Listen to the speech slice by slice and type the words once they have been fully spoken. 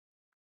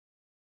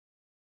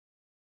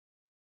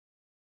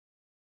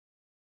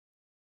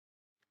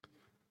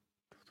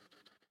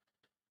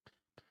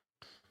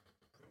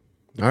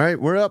All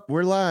right, we're up.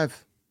 We're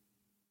live.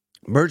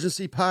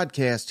 Emergency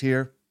podcast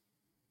here.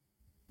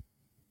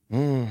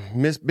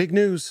 Miss big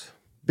news.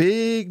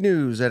 Big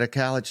news at a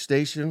college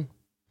station.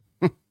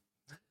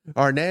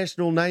 Our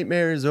national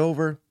nightmare is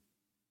over.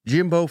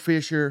 Jimbo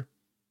Fisher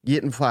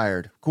getting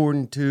fired,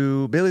 according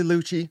to Billy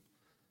Lucci.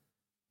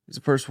 He's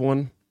the first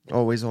one,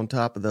 always on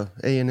top of the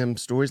A&M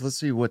stories. Let's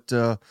see what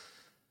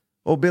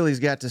old Billy's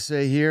got to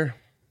say here.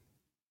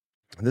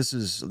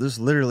 This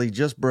literally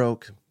just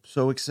broke.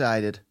 So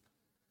excited.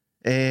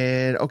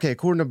 And, okay,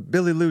 according to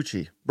Billy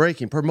Lucci,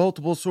 breaking per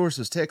multiple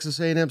sources, Texas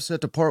A&M set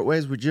to part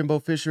ways with Jimbo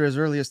Fisher as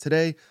early as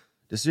today.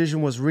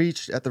 Decision was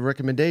reached at the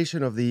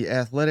recommendation of the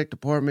Athletic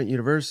Department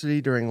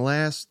University during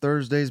last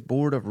Thursday's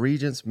Board of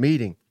Regents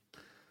meeting.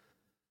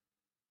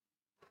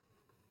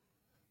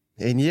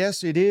 And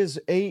yes, it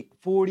is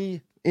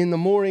 8:40 in the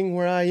morning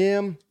where I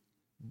am,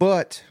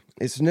 but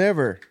it's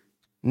never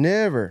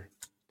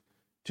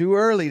too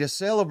early to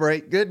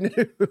celebrate good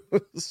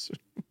news.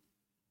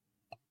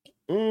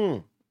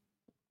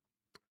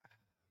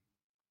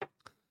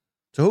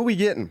 So who we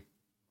getting?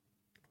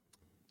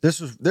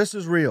 This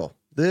is real.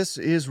 This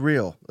is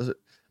real.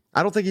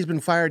 I don't think he's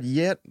been fired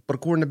yet, but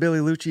according to Billy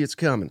Lucci, it's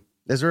coming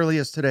as early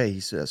as today, he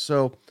says.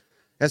 So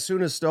as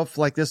soon as stuff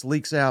like this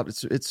leaks out,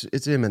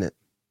 it's imminent.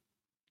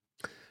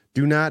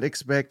 Do not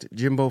expect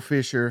Jimbo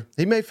Fisher.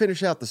 He may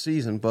finish out the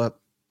season, but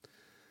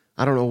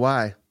I don't know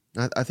why.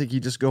 I think you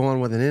just go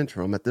on with an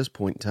interim at this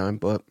point in time.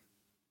 But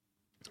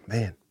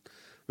man,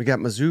 we got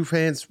Mizzou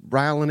fans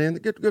riling in.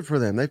 Good for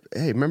them.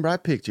 Hey, remember I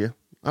picked you.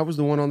 I was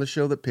the one on the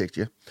show that picked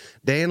you.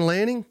 Dan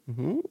Lanning?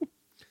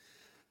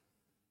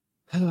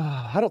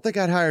 I don't think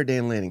I'd hire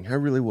Dan Lanning. I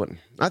really wouldn't.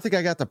 I think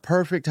I got the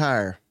perfect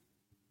hire.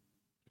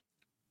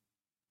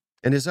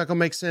 And it's not going to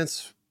make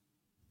sense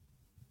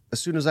as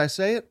soon as I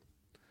say it.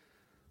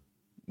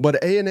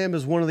 But A&M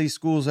is one of these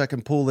schools that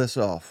can pull this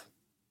off.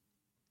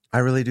 I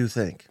really do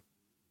think.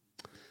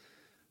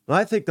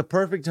 I think the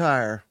perfect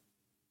hire,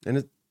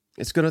 and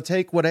it's going to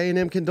take what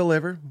A&M can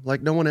deliver,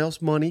 like no one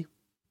else, money,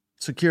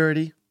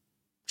 security,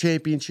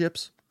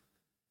 championships.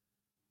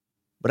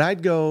 But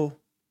I'd go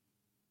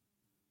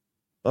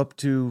up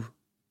to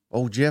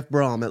old Jeff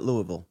Brom at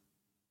Louisville.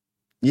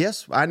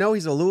 Yes, I know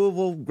he's a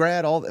Louisville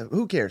grad.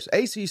 Who cares?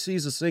 ACC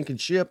is a sinking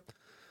ship.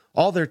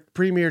 All their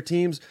premier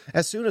teams,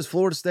 as soon as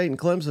Florida State and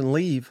Clemson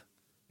leave,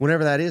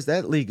 whenever that is,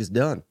 that league is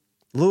done.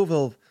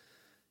 Louisville,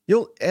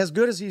 as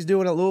good as he's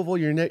doing at Louisville,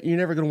 you're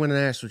never going to win a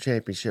national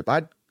championship.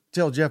 I'd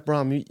tell Jeff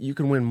Brom you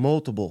can win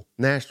multiple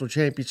national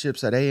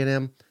championships at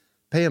A&M.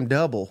 Pay him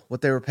double what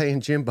they were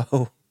paying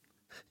Jimbo.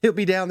 He'll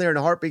be down there in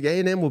a heartbeat.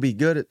 A&M will be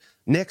good at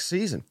next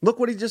season.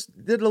 Look what he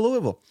just did to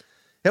Louisville.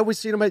 Hell, we've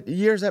seen him at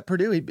years at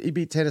Purdue. He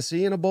beat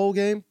Tennessee in a bowl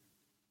game.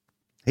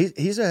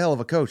 He's a hell of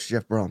a coach,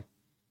 Jeff Brom.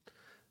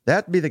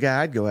 That'd be the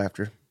guy I'd go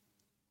after.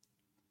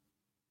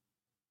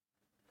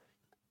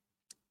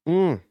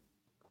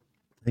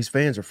 These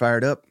fans are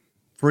fired up.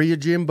 Free of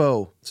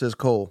Jimbo, says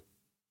Cole.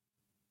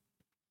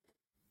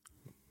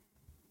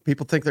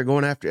 People think they're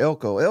going after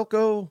Elko.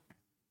 Elko,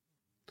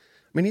 I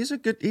mean, he's a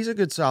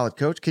good solid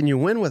coach. Can you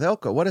win with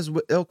Elko? What has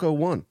Elko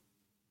won?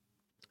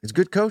 He's a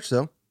good coach,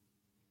 though.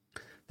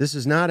 This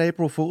is not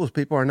April Fool's.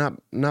 People are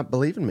not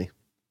believing me.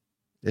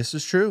 This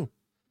is true.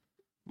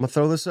 I'm gonna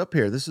throw this up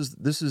here. This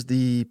is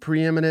the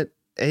preeminent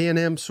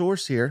A&M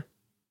source here,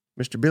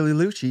 Mr. Billy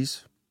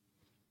Lucci's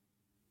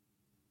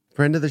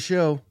friend of the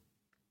show,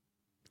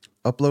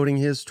 uploading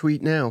his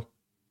tweet now.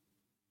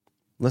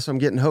 Unless I'm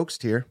getting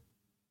hoaxed here.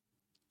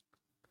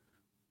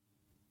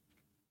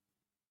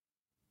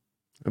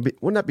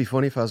 Wouldn't that be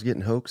funny if I was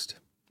getting hoaxed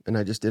and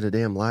I just did a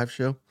damn live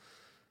show?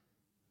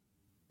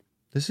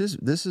 This is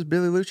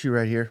Billy Lucci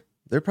right here.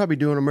 They're probably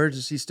doing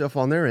emergency stuff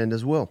on their end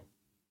as well.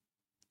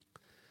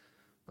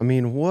 I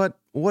mean, what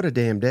a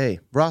damn day.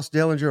 Ross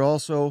Dellinger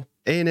also,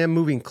 A&M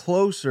moving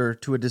closer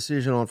to a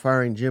decision on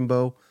firing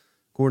Jimbo,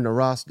 according to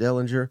Ross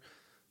Dellinger.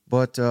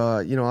 But,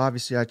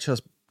 obviously I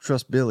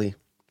trust Billy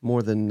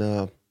more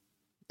than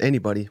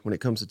anybody when it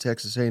comes to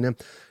Texas A&M.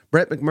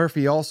 Brett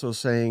McMurphy also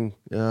saying,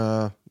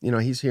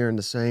 he's hearing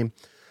the same.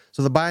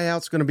 So the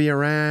buyout's going to be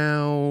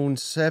around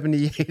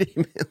 70, 80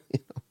 million.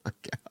 Oh, my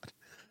God.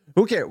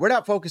 Who cares? We're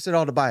not focusing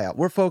on the buyout.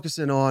 We're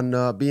focusing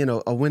on being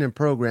a winning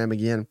program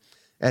again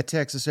at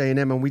Texas A&M,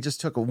 and we just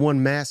took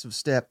one massive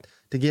step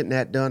to getting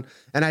that done.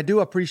 And I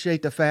do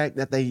appreciate the fact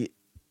that they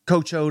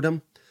Coach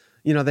Odom,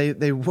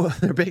 they won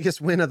their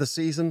biggest win of the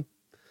season,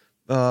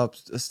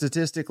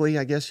 statistically,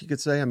 I guess you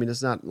could say. I mean,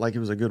 it's not like it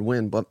was a good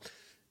win, but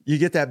you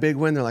get that big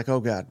win, they're like, oh,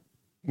 God,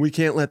 we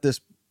can't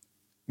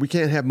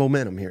have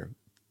momentum here.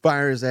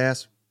 Fire his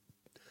ass.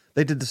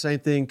 They did the same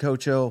thing,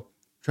 Coach O,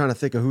 trying to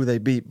think of who they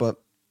beat,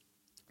 but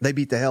they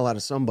beat the hell out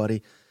of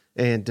somebody,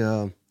 and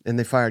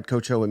they fired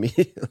Coach O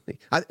immediately.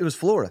 It was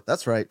Florida.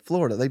 That's right,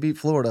 Florida. They beat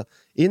Florida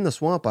in the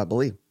swamp, I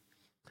believe.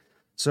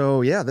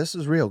 So, yeah, this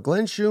is real.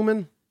 Glenn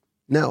Schumann.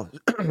 Now,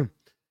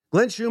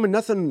 Glenn Schumann,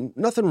 nothing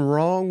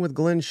wrong with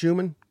Glenn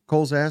Schumann.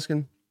 Cole's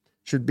asking.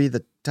 Should be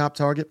the top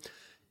target.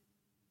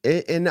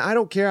 And I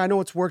don't care. I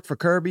know it's worked for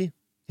Kirby.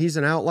 He's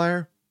an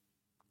outlier.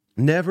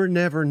 Never,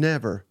 never,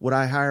 never would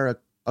I hire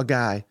a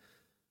guy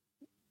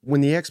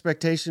when the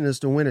expectation is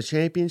to win a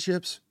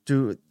championships,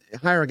 to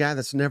hire a guy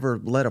that's never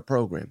led a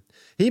program.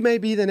 He may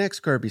be the next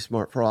Kirby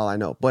Smart for all I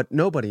know, but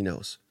nobody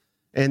knows.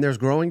 And there's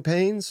growing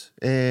pains.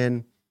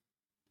 And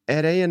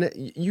at A&M,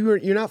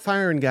 you're not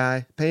firing a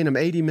guy, paying him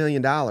 $80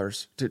 million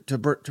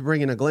to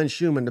bring in a Glenn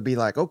Schumann to be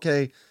like,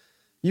 okay,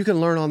 you can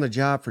learn on the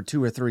job for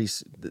 2 or 3.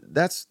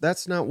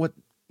 That's not what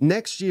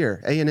next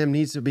year A&M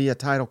needs to be a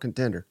title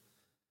contender.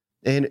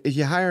 And if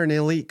you hire an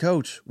elite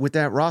coach with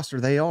that roster,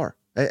 they are.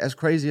 As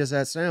crazy as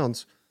that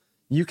sounds,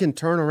 you can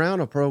turn around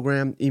a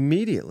program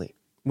immediately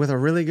with a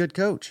really good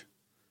coach.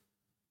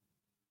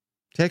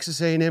 Texas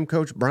A&M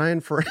coach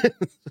Brian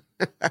Ferentz.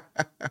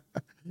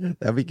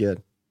 That'd be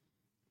good.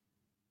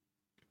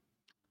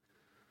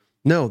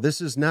 No, this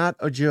is not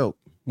a joke.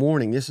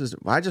 Warning,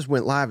 I just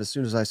went live as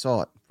soon as I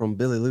saw it from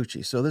Billy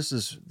Lucci. So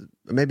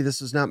maybe this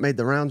has not made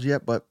the rounds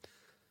yet, but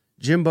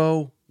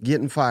Jimbo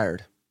getting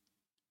fired.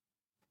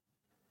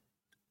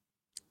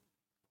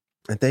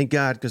 And thank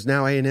God, because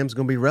now A&M's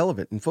going to be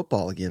relevant in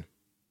football again.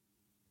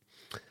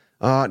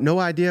 No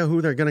idea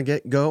who they're going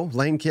to go.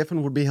 Lane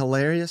Kiffin would be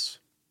hilarious,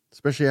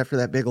 especially after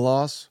that big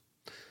loss.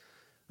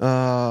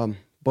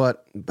 But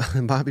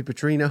Bobby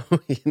Petrino,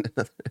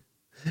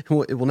 it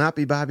will not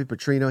be Bobby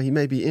Petrino. He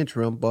may be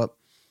interim, but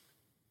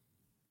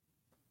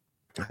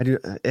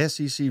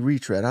SEC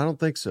retread. I don't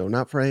think so.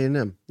 Not for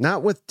A&M.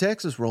 Not with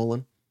Texas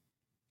rolling.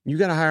 You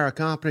got to hire a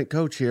competent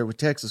coach here with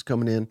Texas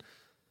coming in.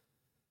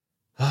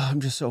 Oh, I'm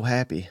just so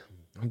happy.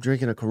 I'm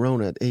drinking a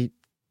Corona at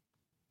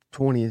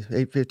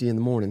 8:50 in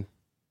the morning.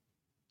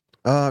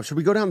 Should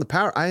we go down the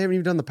power? I haven't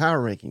even done the power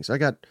rankings.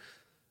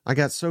 I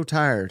got so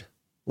tired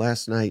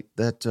last night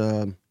that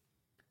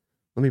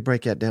let me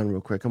break that down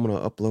real quick. I'm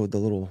going to upload the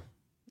little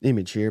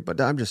image here, but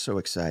I'm just so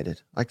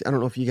excited. I don't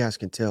know if you guys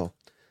can tell.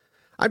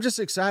 I'm just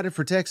excited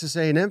for Texas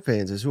A&M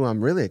fans is who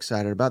I'm really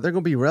excited about. They're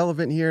going to be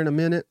relevant here in a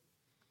minute.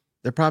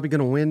 They're probably going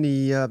to win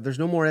there's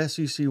no more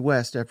SEC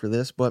West after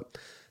this, but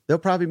they'll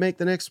probably make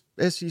the next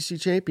SEC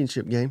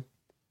championship game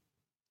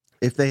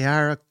if they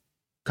hire a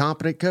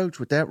competent coach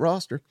with that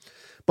roster.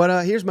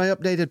 But here's my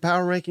updated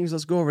power rankings.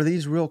 Let's go over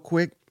these real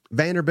quick.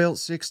 Vanderbilt,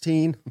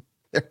 16.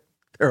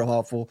 They're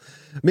awful.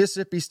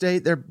 Mississippi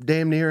State, they're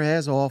damn near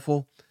as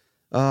awful.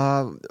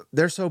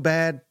 They're so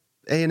bad.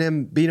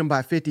 A&M beat them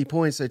by 50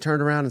 points. They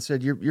turned around and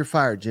said, "You're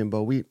fired,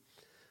 Jimbo.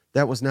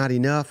 That was not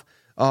enough."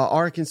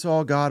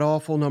 Arkansas, god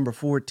awful, number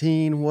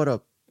 14. What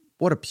a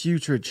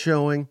putrid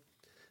showing.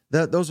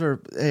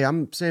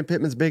 I'm Sam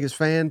Pittman's biggest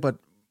fan, but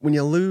when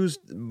you lose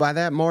by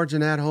that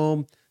margin at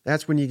home,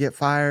 that's when you get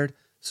fired.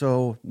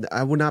 So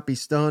I would not be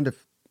stunned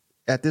if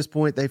at this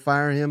point they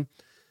fire him.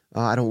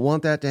 I don't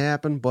want that to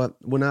happen, but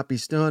would not be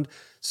stunned.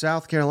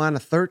 South Carolina,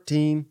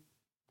 13.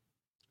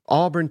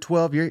 Auburn,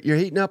 12. You're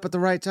heating up at the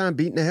right time,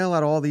 beating the hell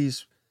out of all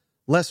these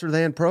lesser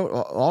than pro.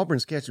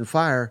 Auburn's catching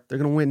fire. They're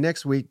going to win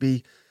next week,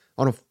 be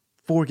on a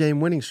 4-game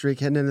winning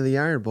streak heading into the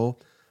Iron Bowl.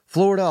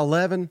 Florida,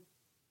 11.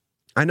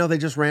 I know they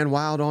just ran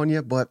wild on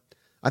you, but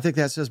I think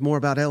that says more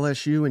about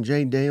LSU and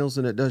Jane Daniels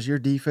than it does your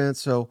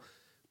defense. So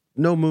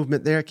no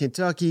movement there.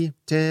 Kentucky,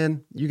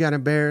 10. You got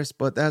embarrassed,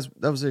 but that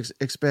was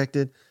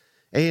expected.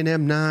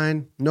 A&M,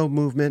 9. No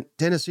movement.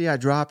 Tennessee, I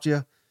dropped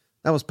you.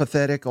 That was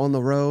pathetic on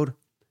the road.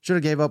 Should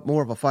have gave up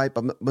more of a fight,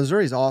 but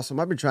Missouri's awesome.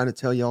 I've been trying to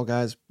tell y'all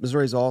guys,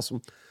 Missouri's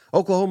awesome.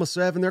 Oklahoma,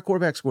 7. Their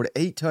quarterback scored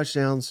 8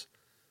 touchdowns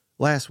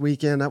last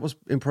weekend. That was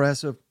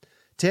impressive.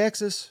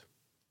 Texas,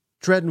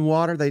 treading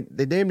water. They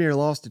damn near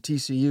lost to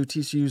TCU.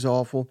 TCU's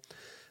awful.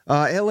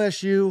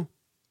 LSU,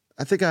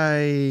 I think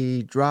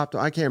I dropped.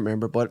 I can't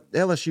remember, but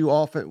LSU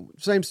offense,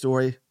 same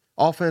story.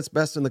 Offense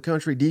best in the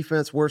country.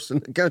 Defense worst in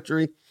the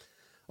country.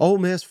 Ole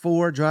Miss,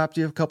 4. Dropped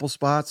you a couple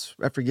spots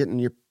after getting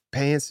your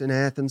pants in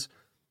Athens.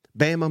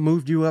 Bama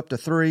moved you up to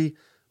 3.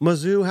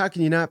 Mizzou, how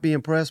can you not be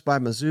impressed by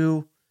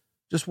Mizzou?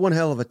 Just one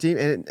hell of a team.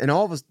 And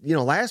all of us,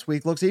 last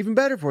week looks even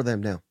better for them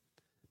now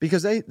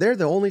because they're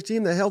the only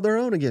team that held their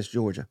own against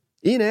Georgia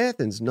in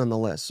Athens,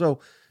 nonetheless.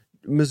 So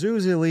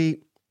Mizzou's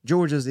elite.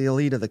 Georgia's the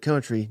elite of the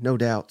country, no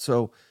doubt.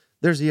 So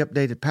there's the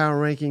updated power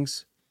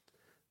rankings.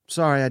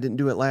 Sorry I didn't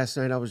do it last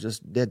night. I was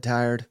just dead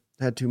tired.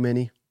 Had too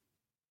many.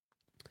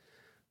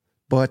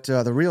 But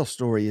the real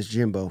story is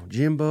Jimbo.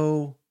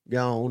 Jimbo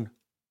gone.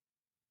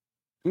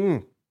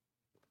 That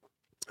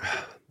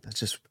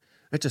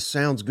just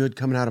sounds good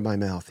coming out of my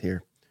mouth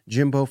here.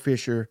 Jimbo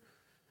Fisher.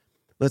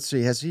 Let's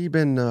see. Has he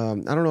been, I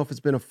don't know if it's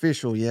been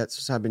official yet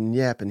since I've been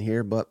yapping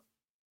here, but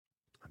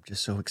I'm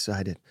just so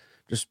excited.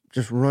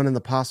 Just running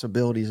the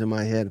possibilities in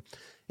my head.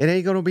 It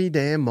ain't going to be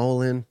Dan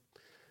Mullen.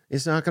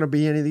 It's not going to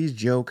be any of these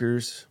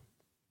jokers.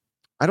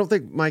 I don't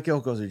think Mike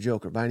Elko's a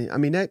joker.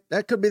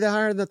 That could be the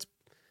hire.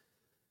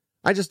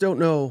 I just don't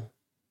know.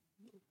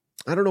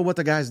 I don't know what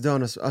the guy's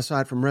done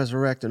aside from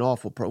resurrect an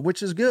awful pro,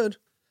 which is good.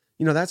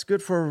 That's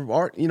good for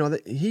art.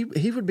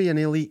 He would be an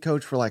elite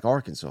coach for like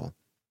Arkansas.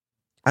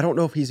 I don't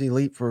know if he's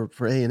elite for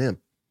A&M.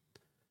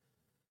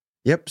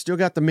 Yep, still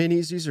got the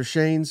minis. These are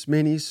Shane's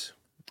minis.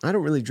 I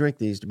don't really drink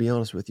these, to be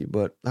honest with you,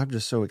 but I'm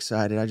just so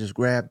excited. I just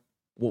grabbed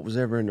what was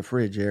ever in the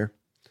fridge there.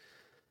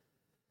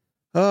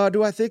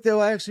 Do I think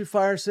they'll actually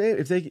fire Sam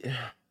if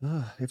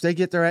they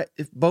get their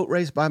boat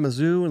race by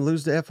Mizzou and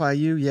lose to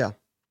FIU? Yeah.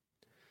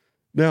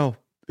 Now,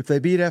 if they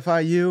beat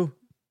FIU,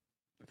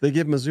 if they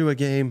give Mizzou a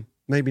game,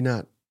 maybe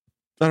not.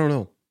 I don't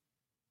know.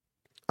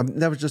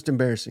 That was just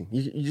embarrassing.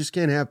 You just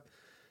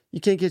you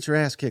can't get your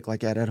ass kicked like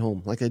that at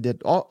home, like they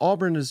did.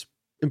 Auburn is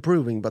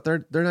improving, but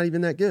they're not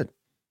even that good,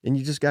 and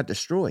you just got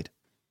destroyed.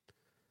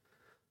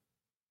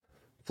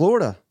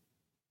 Florida,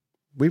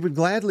 we would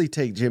gladly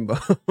take Jimbo.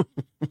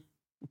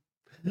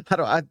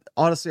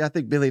 Honestly, I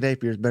think Billy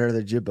Napier is better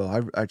than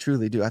Jimbo. I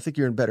truly do. I think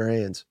you're in better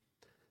hands.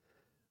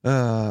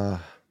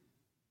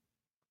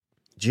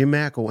 Jim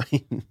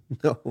McElwain.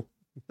 No.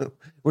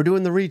 We're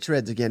doing the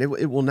retreads again.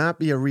 It will not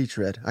be a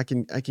retread. I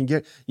can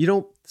get, you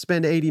don't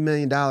spend $80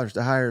 million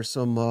to hire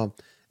some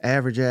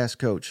average ass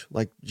coach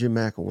like Jim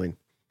McElwain.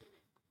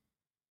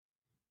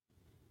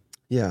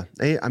 Yeah.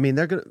 I mean,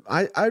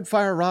 I'd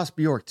fire Ross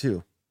Bjork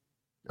too.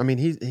 I mean,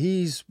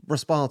 he's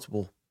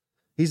responsible.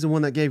 He's the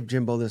one that gave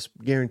Jimbo this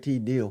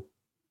guaranteed deal.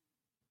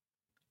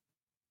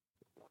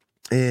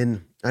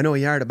 And I know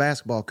he hired a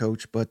basketball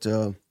coach, but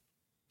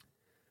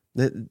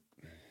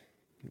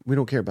we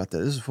don't care about that.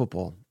 This is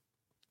football.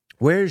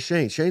 Where's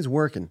Shane? Shane's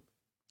working.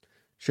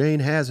 Shane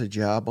has a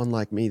job,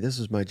 unlike me. This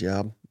is my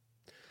job.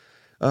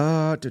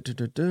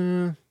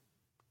 Benjamin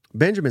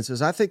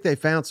says, I think they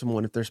found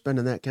someone if they're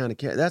spending that kind of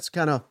cash. That's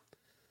kind of,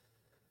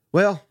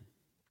 well,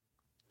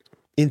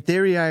 in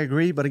theory, I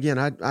agree. But again,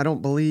 I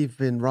don't believe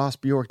in Ross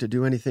Bjork to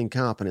do anything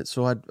competent.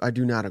 So I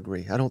do not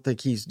agree. I don't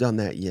think he's done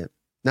that yet.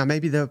 Now,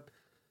 maybe the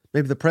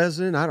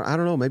president, I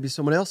don't know. Maybe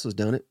someone else has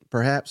done it.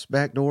 Perhaps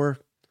backdoor.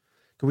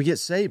 Can we get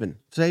Saban?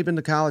 Saban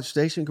to College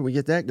Station? Can we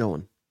get that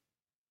going?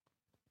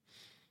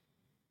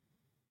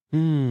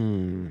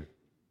 Man,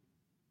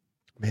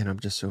 I'm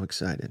just so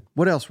excited.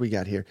 What else we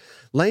got here?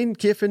 Lane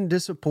Kiffin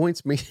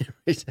disappoints me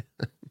every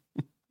time.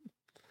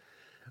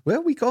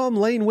 Well, we call him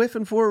Lane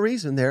Whiffen for a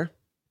reason there.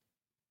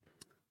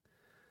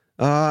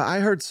 I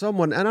heard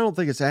someone, and I don't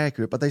think it's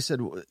accurate, but they said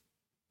I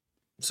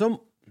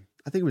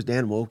think it was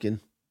Dan Woken.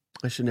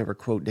 I should never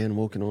quote Dan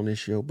Woken on this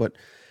show, but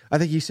I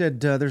think he said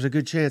there's a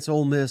good chance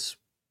Ole Miss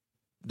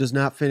does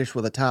not finish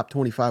with a top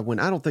 25 win.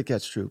 I don't think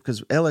that's true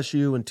because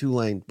LSU and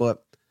Tulane,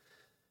 but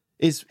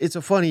it's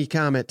a funny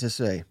comment to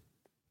say.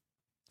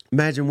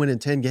 Imagine winning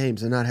 10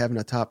 games and not having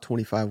a top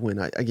 25 win.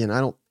 I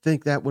don't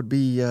think that would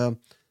be, I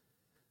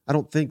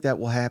don't think that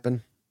will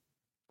happen.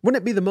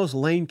 Wouldn't it be the most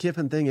Lane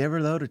Kiffin thing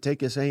ever, though, to take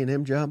this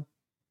A&M job?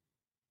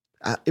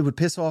 It would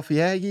piss off the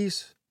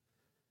Aggies.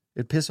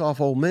 It'd piss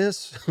off Ole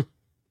Miss.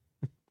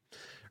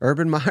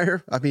 Urban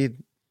Meyer. I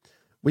mean,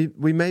 we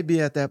may be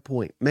at that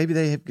point. Maybe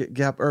they have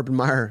got Urban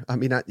Meyer. I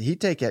mean,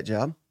 he'd take that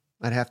job.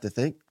 I'd have to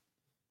think.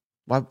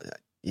 Why?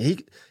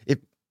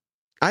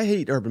 I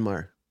hate Urban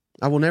Meyer.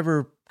 I will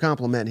never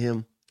compliment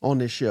him on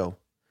this show.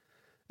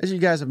 As you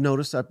guys have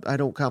noticed, I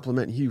don't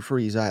compliment Hugh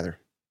Freeze either.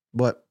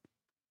 But,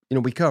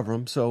 we cover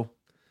him, so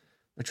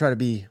I try to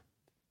be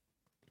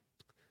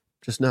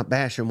just not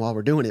bash him while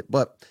we're doing it.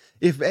 But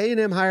if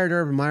A&M hired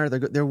Urban Meyer,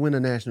 they'll win a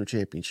national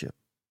championship.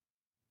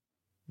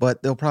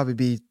 But there'll probably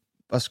be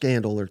a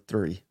scandal or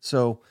 3.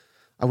 So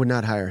I would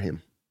not hire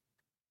him.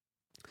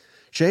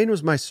 Shane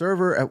was my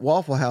server at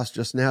Waffle House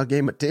just now. Gave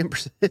him a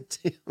 10%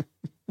 tip.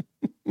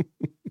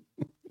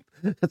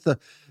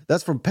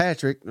 That's from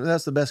Patrick.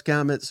 That's the best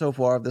comment so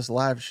far of this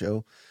live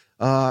show.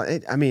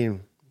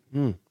 Dan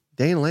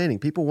Lanning.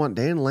 People want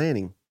Dan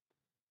Lanning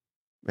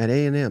at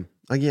A&M.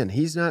 Again,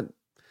 he's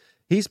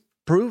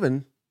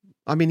proven.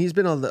 I mean, he's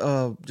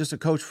been just a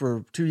coach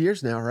for 2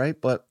 years now,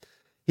 right? But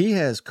he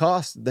has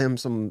cost them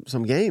some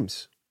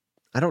games.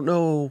 I don't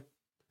know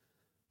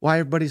why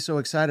everybody's so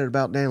excited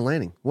about Dan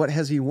Lanning. What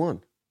has he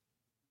won?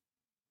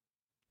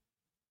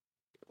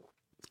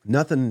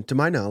 Nothing to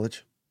my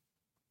knowledge.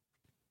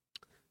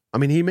 I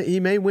mean, he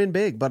may win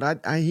big,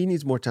 but he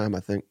needs more time, I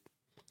think.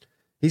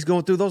 He's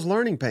going through those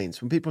learning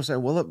pains. When people say,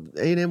 well,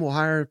 A&M will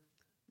hire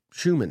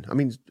Schumann. I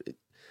mean,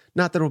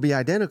 not that it'll be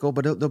identical,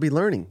 but they'll be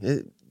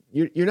learning.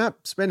 You're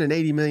not spending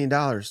 $80 million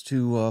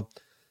to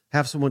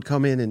have someone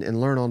come in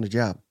and learn on the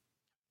job.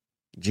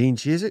 Gene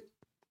Chizik,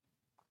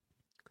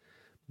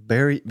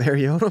 Barry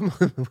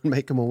Odom would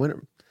make him a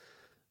winner.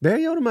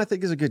 Barry Odom, I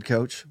think, is a good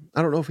coach.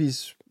 I don't know if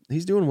he's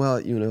doing well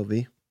at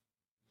UNLV.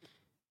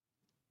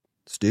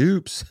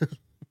 Stoops.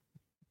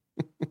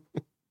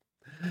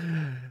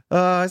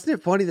 Isn't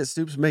it funny that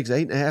Stoops makes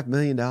 $8.5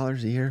 million a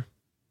year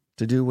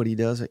to do what he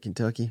does at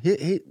Kentucky?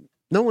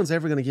 No one's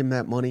ever going to give him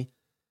that money.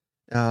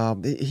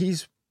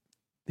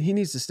 He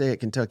needs to stay at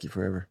Kentucky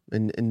forever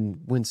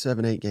and win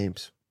 7-8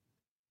 games.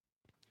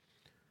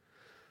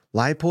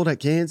 Leipold at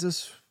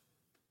Kansas?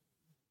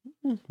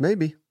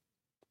 Maybe.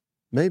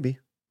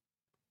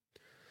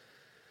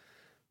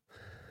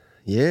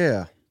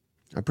 Yeah.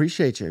 I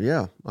appreciate you.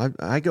 Yeah.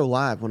 I go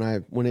live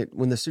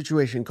when the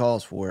situation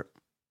calls for it.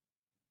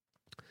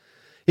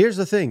 Here's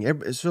the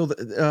thing. So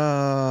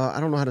I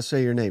don't know how to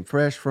say your name.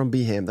 Fresh from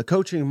Beham. The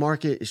coaching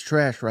market is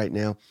trash right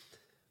now.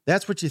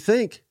 That's what you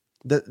think.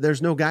 That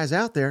there's no guys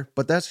out there,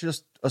 but that's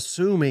just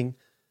assuming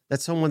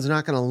that someone's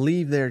not going to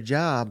leave their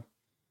job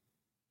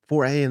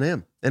for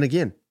A&M. And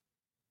again,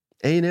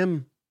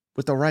 A&M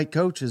with the right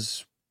coach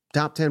is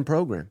top 10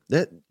 program.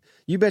 That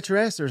you bet your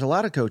ass there's a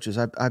lot of coaches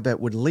I bet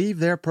would leave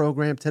their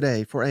program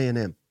today for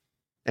A&M.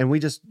 And we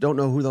just don't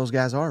know who those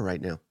guys are right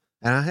now.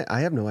 And I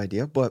have no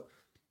idea, but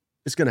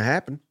it's going to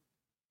happen.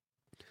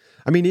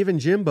 I mean, even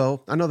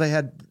JIMBO, I know they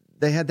had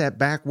that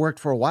back worked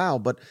for a while,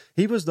 but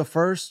he was the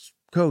first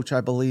coach,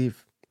 I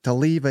believe, to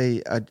leave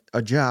a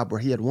job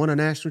where he had won a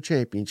national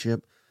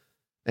championship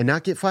and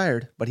not get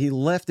fired, but he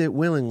left it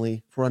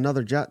willingly for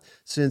another job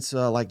since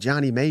like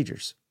Johnny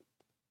Majors.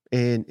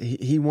 And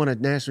he won a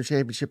national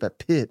championship at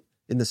Pitt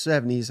in the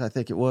 70s, I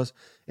think it was,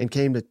 and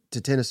came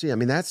to Tennessee. I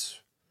mean,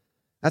 that's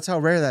how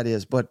rare that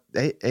is, but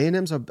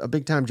A&M's a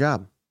big-time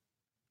job.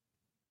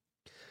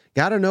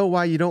 Got to know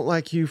why you don't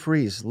like Hugh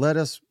Freeze.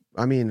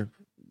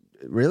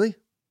 Really?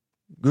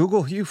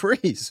 Google Hugh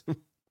Freeze.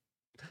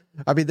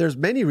 I mean, there's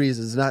many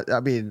reasons.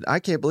 I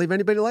can't believe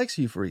anybody likes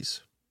Hugh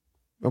Freeze.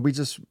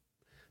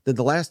 Did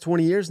the last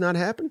 20 years not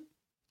happen?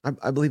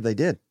 I believe they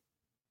did.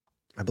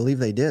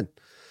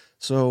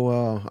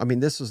 So,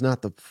 this is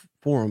not the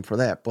forum for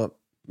that, but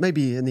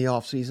maybe in the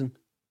off season.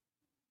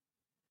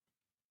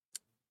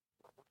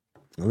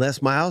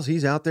 Les Miles,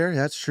 he's out there.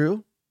 That's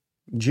true.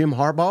 Jim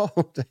Harbaugh.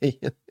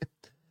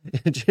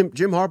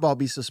 Jim Harbaugh will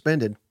be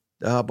suspended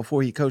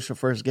before he coached the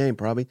first game,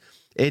 probably.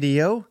 Eddie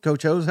O,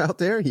 Coach O's out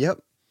there.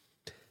 Yep.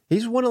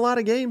 He's won a lot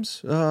of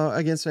games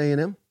against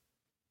A&M.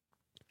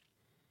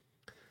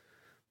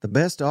 The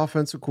best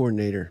offensive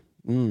coordinator.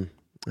 I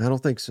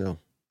don't think so.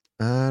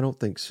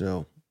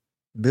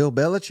 Bill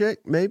Belichick,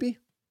 maybe?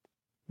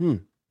 I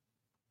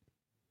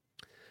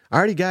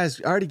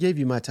already gave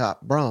you my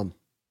top. Brom,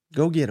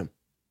 go get him.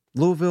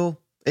 Louisville,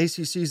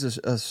 ACC's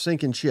a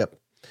sinking ship.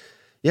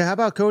 Yeah, how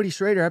about Cody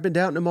Schrader? I've been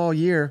doubting him all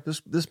year.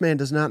 This man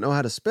does not know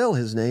how to spell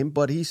his name,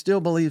 but he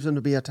still believes him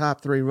to be a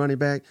top 3 running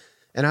back,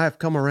 and I've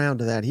come around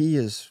to that. He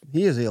is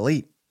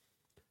elite.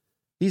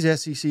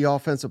 He's SEC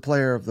Offensive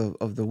Player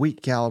of the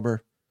Week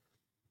caliber,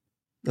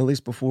 at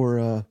least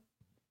before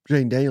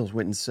Jane Daniels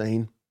went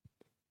insane.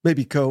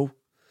 Maybe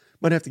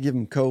might have to give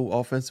him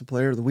Offensive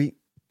Player of the Week.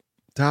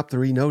 Top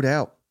 3, no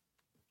doubt.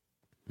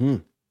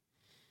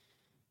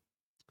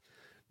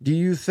 Do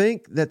you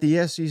think that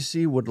the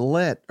SEC would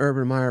let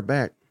Urban Meyer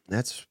back?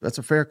 That's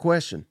a fair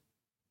question.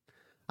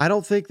 I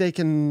don't think they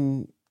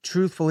can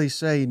truthfully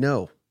say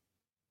no.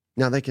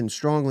 Now, they can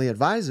strongly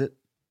advise it,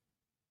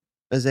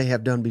 as they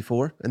have done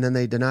before, and then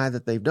they deny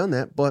that they've done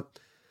that, but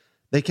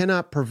they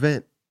cannot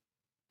prevent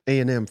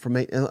A&M from,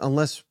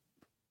 unless,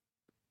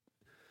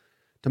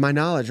 to my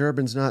knowledge,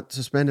 Urban's not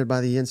suspended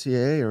by the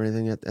NCAA or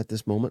anything at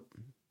this moment.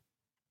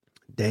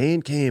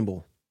 Dan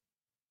Campbell.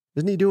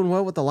 Isn't he doing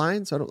well with the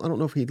Lions? I don't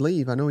know if he'd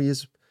leave. I know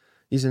he's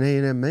an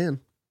A&M man.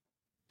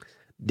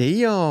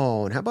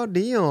 Dion. How about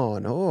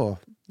Dion? Oh,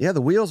 yeah, the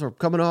wheels are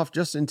coming off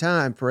just in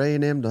time for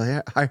A&M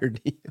to hire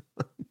Dion.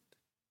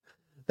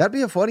 That'd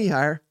be a funny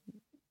hire.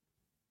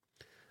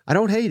 I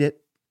don't hate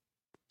it.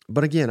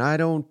 But again, I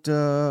don't...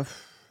 that'd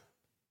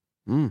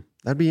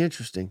be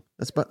interesting.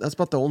 That's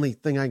about the only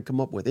thing I can come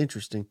up with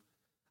interesting.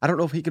 I don't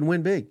know if he can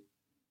win big.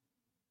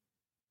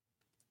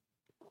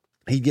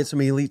 He'd get some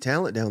elite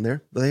talent down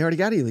there, but they already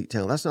got elite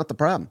talent. That's not the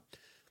problem.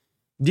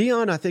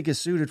 Dion, I think, is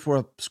suited for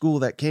a school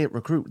that can't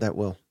recruit that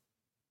well,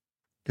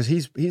 because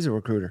he's a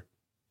recruiter.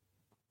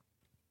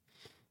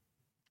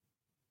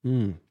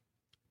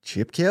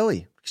 Chip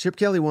Kelly. Chip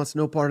Kelly wants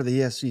no part of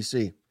the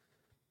SEC.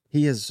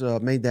 He has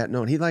made that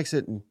known. He likes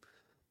it in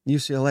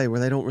UCLA, where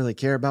they don't really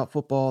care about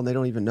football and they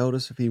don't even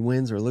notice if he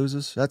wins or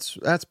loses.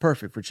 That's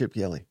perfect for Chip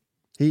Kelly.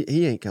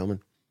 He ain't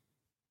coming.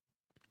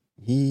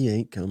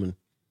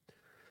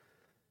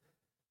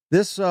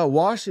 This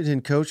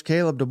Washington coach,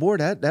 Caleb DeBoer,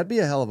 that'd be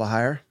a hell of a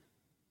hire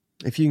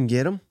if you can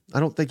get him.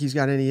 I don't think he's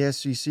got any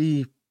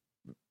SEC.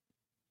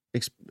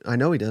 I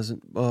know he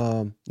doesn't.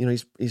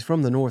 He's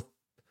from the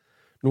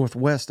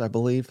Northwest, I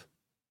believe.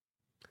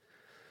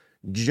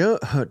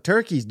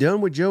 Turkey's done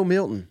with Joe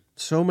Milton.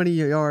 So many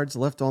yards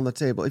left on the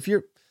table.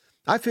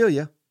 I feel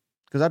you,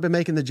 because I've been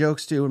making the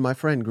jokes too in my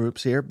friend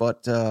groups here,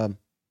 but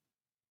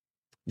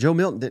Joe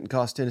Milton didn't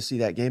cost Tennessee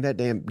that game. That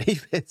damn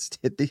defense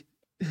did.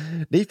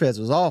 Defense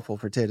was awful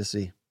for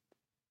Tennessee.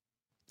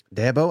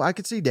 Dabo, I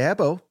could see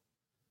Dabo.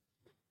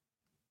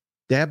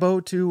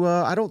 Dabo to,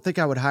 I don't think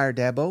I would hire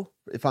Dabo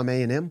if I'm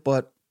A&M,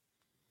 but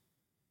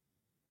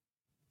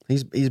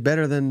he's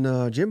better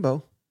than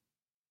Jimbo.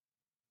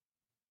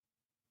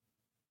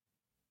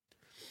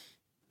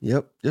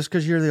 Yep, just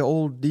because you're the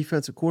old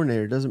defensive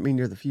coordinator doesn't mean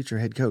you're the future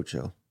head coach,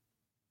 though.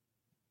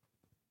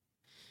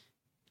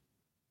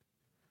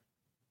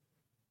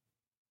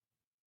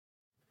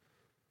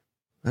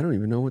 I don't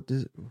even know what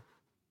this...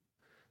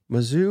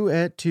 Mizzou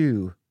at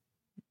 2.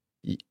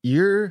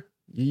 You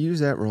use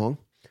that wrong.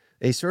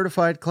 A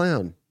certified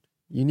clown.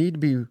 You need to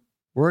be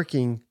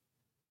working,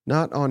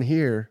 not on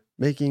here,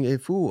 making a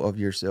fool of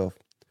yourself.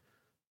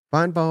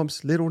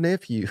 Feinbaum's little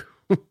nephew.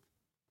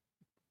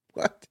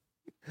 What?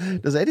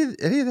 Does any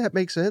of that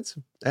make sense,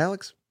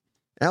 Alex?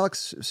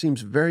 Alex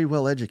seems very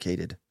well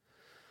educated.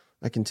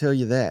 I can tell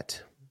you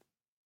that.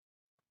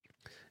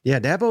 Yeah,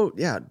 Dabo.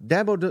 Yeah,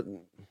 Dabo.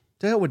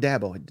 To hell with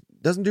Dabo.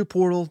 Doesn't do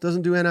portal.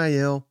 Doesn't do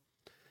NIL.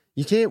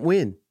 You can't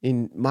win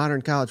in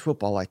modern college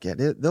football like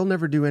that. They'll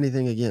never do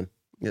anything again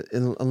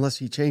unless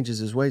he changes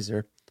his ways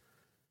there.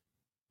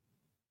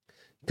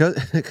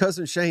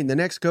 Cousin Shane, the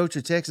next coach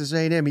of Texas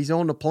A&M, he's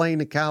on the plane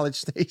to College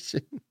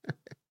Station.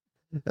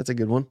 That's a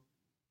good one.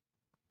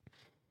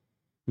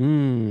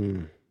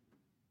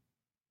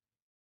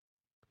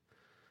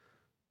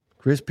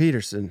 Chris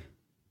Peterson,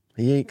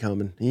 he ain't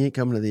coming. He ain't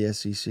coming to the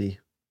SEC.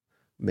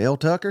 Mel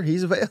Tucker,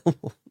 he's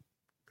available.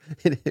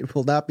 It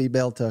will not be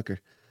Mel Tucker.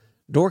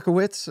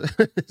 Dorkowitz,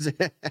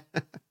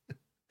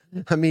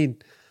 I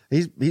mean,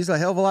 he's a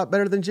hell of a lot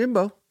better than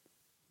Jimbo.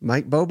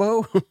 Mike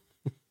Bobo.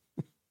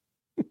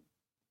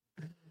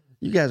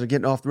 You guys are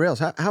getting off the rails.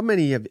 How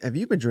many have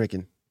you been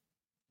drinking?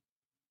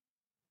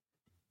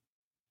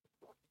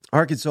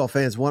 Arkansas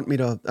fans want me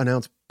to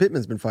announce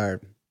Pittman's been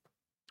fired.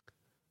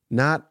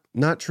 Not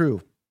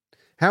true.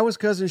 How is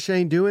Cousin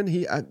Shane doing?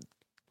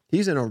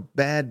 He's in a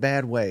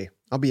bad way.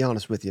 I'll be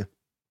honest with you.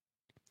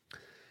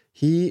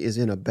 He is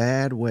in a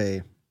bad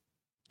way.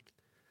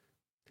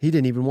 He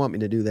didn't even want me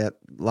to do that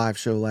live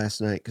show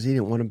last night because he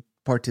didn't want to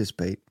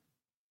participate.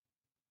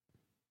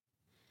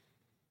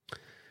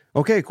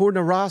 Okay, according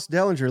to Ross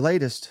Dellinger,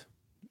 latest,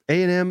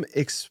 A&M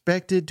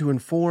expected to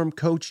inform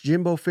Coach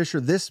Jimbo Fisher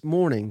this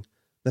morning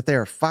that they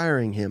are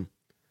firing him.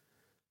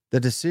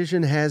 The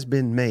decision has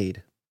been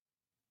made.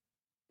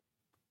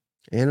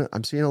 And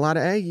I'm seeing a lot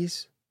of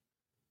Aggies.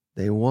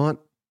 They want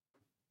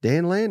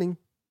Dan Lanning.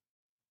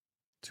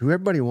 It's who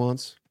everybody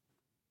wants.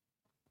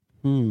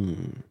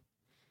 Dan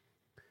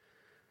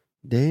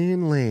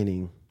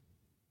Lanning.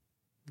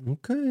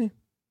 Okay.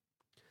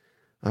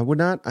 I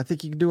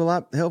think you can do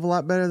hell of a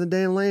lot better than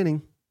Dan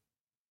Lanning.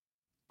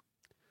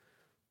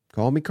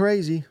 Call me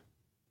crazy.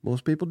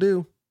 Most people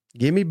do.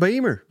 Give me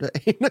Beamer.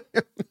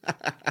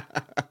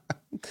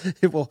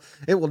 It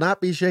will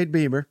not be Shade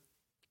Beamer.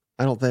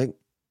 I don't think.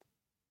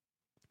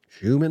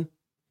 Schumann.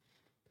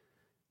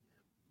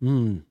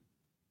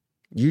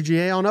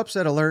 UGA on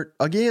upset alert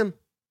again.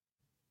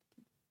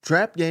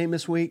 Trap game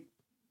this week.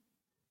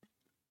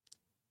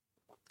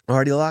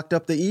 Already locked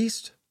up the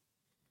East.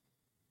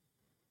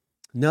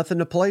 Nothing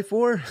to play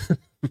for.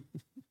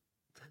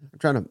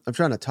 I'm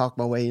trying to talk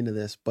my way into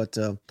this, but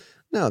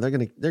no, they're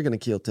gonna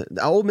kill.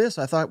 Ole Miss,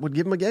 I thought would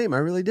give them a game. I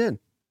really did.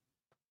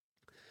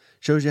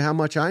 Shows you how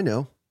much I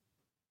know.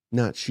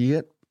 Not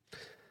shit.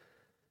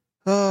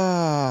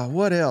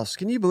 What else?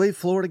 Can you believe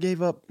Florida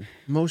gave up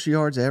most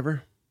yards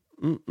ever?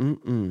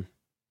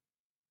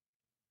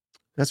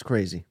 That's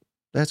crazy.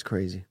 That's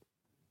crazy.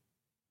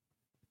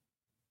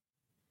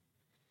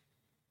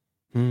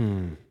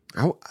 I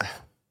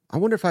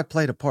wonder if I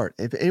played a part.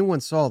 If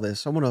anyone saw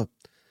this, I want to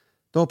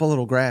throw up a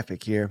little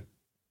graphic here.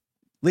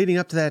 Leading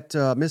up to that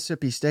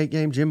Mississippi State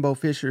game, Jimbo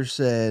Fisher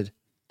said,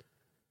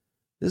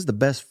 "This is the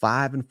best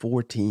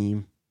 5-4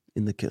 team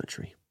in the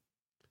country."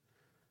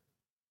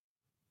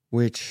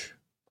 Which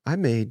I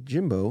made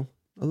Jimbo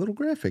a little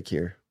graphic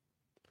here.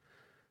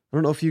 I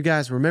don't know if you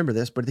guys remember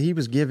this, but he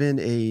was given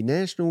a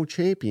national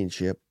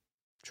championship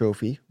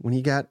trophy when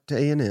he got to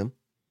A&M.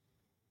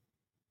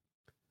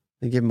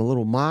 They gave him a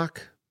little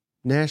mock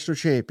national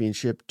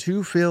championship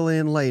to fill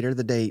in later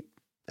the date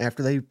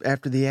after the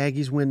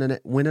Aggies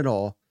win it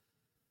all.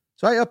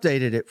 So I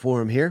updated it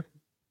for him here.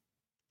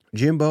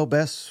 Jimbo,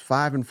 best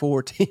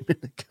 5-4 team in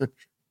the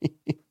country.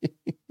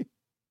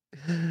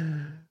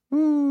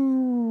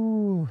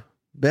 Ooh,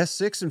 best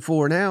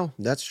 6-4 now.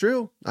 That's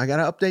true. I got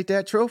to update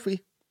that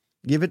trophy.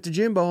 Give it to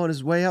Jimbo on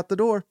his way out the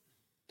door.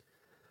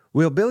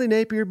 Will Billy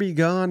Napier be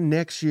gone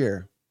next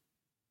year?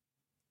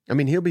 I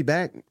mean, he'll be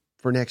back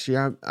for next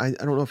year. I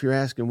don't know if you're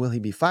asking, will he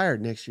be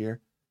fired next year?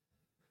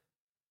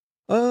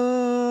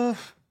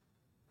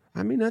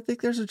 I mean, I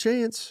think there's a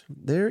chance.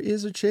 There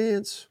is a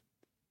chance.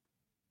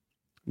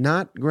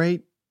 Not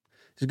great.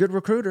 He's a good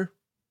recruiter.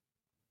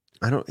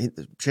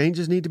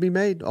 Changes need to be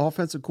made.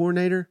 Offensive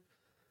coordinator.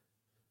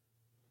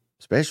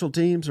 Special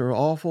teams are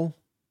awful.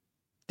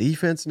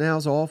 Defense now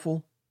is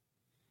awful.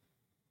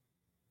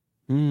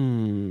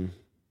 Could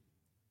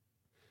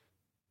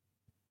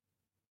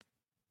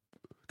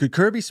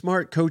Kirby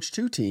Smart coach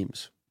 2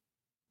 teams?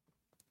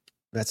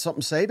 That's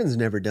something Saban's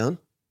never done.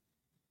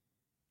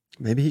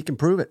 Maybe he can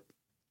prove it.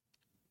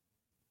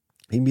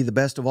 He can be the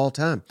best of all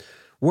time.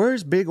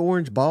 Where's Big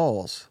Orange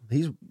Balls?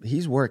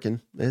 He's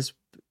working. It's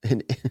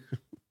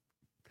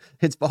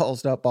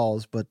balls, not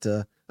balls, but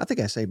I think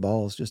I say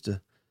balls just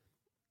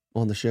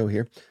on the show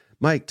here.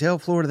 Mike, tell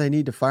Florida they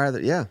need to fire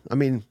that. Yeah, I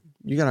mean,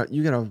 you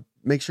gotta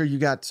make sure you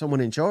got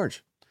someone in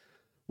charge.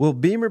 Will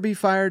Beamer be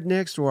fired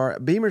next, or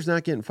Beamer's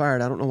not getting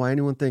fired? I don't know why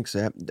anyone thinks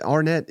that.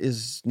 Arnett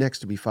is next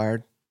to be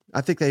fired.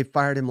 I think they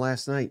fired him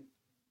last night.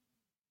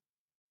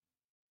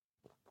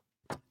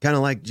 Kind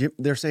of like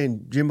they're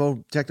saying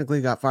Jimbo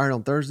technically got fired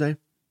on Thursday.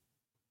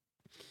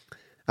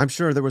 I'm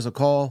sure there was a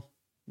call.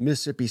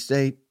 Mississippi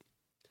State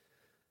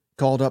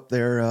called up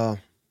their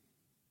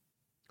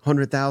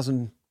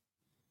 100,000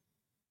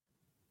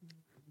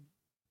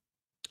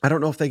 I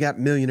don't know if they got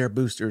millionaire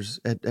boosters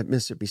at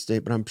Mississippi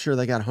State, but I'm sure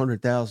they got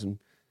 100,000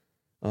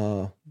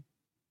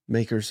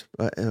 makers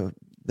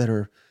that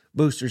are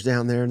boosters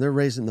down there, and they're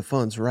raising the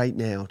funds right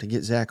now to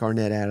get Zach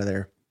Arnett out of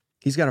there.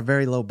 He's got a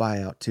very low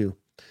buyout, too.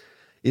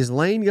 Is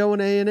Lane going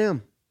to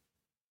A&M?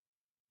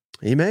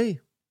 He may.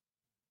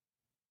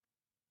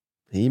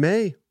 He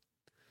may.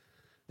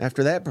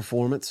 After that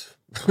performance.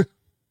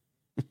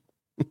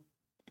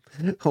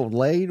 Oh,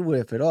 Lane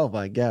Whiffett. Oh,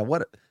 my God.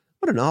 What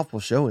an awful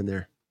show in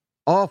there.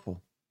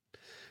 Awful.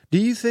 Do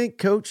you think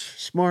Coach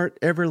Smart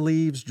ever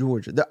leaves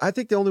Georgia? I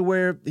think the only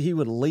way he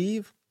would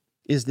leave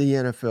is the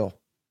NFL.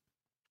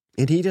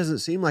 And he doesn't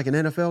seem like an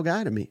NFL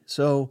guy to me.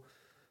 So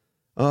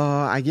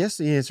I guess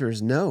the answer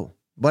is no.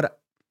 But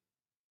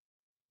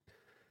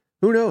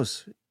who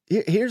knows?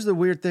 Here's the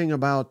weird thing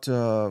about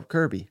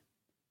Kirby.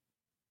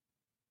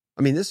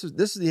 I mean, this is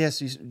the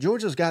SEC.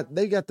 Georgia's got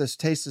this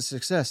taste of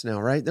success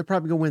now, right? They're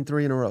probably gonna win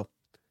 3 in a row.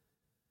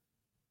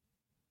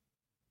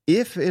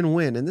 If and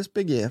when, and this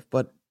big if,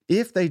 but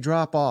if they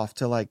drop off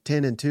to like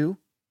 10-2,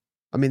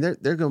 I mean,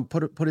 they're gonna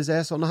put his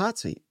ass on the hot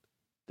seat.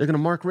 They're gonna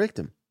Mark Richt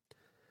him.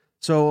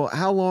 So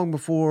how long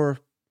before?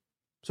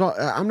 So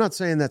I'm not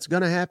saying that's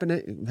gonna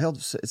happen. Hell,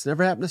 it's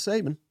never happened to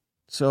Saban,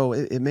 so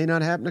it may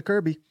not happen to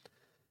Kirby.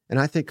 And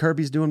I think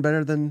Kirby's doing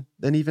better than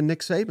even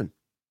Nick Saban.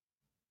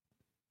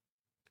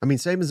 I mean,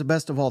 Saban's the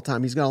best of all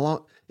time. He's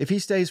got if he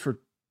stays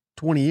for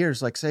 20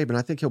 years like Saban,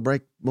 I think he'll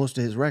break most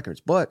of his records.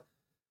 But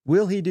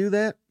will he do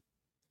that?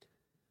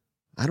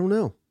 I don't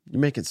know. You're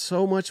making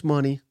so much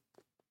money.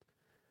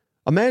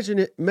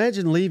 Imagine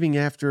leaving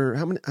after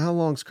how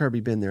long's Kirby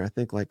been there? I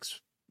think like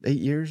 8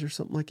 years or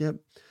something like that.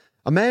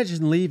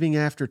 Imagine leaving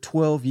after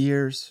 12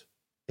 years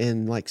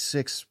and like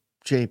 6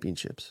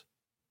 championships.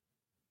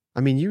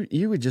 I mean,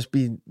 you would just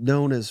be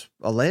known as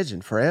a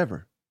legend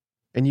forever.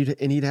 And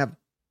he'd have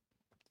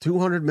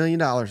 $200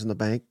 million in the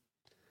bank.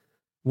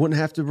 Wouldn't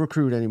have to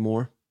recruit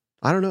anymore.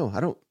 I don't know. I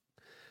don't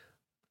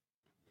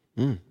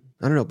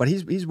know. But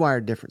he's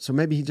wired different. So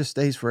maybe he just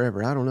stays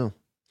forever. I don't know.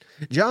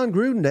 John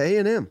Gruden to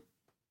A&M.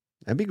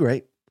 That'd be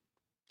great.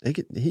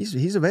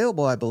 He's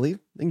available, I believe.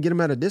 They can get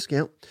him at a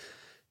discount.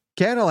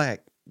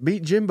 Cadillac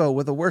beat Jimbo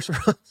with a worse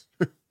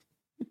roster.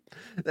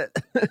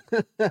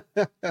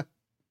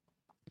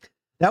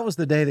 That was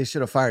the day they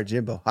should have fired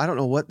Jimbo. I don't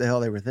know what the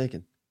hell they were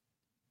thinking.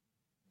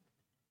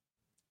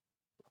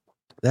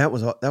 That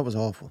was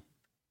awful.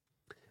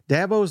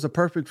 Dabo is the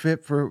perfect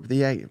fit for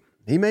the A.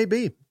 He may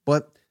be,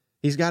 but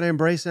he's got to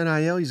embrace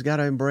NIL. He's got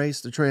to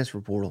embrace the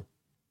transfer portal.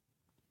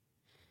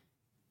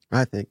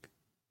 I think.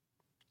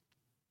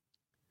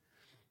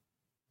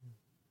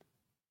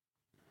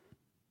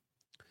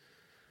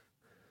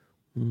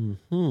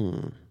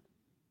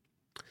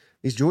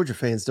 These Georgia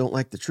fans don't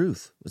like the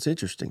truth. It's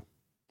interesting.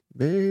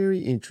 Very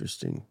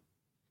interesting.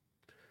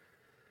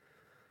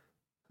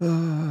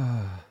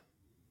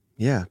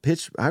 Yeah,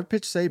 I've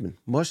pitched Saban.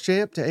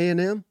 Muschamp to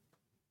A&M.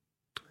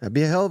 That'd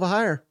be a hell of a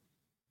hire.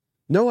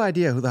 No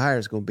idea who the hire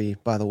is going to be,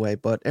 by the way,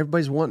 but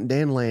everybody's wanting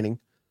Dan Lanning,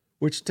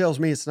 which tells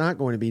me it's not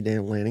going to be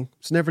Dan Lanning.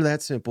 It's never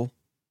that simple.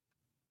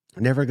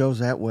 It never goes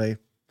that way.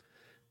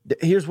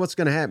 Here's what's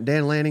going to happen.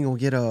 Dan Lanning will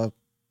get a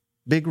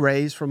big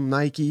raise from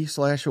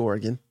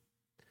Nike/Oregon,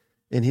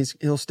 and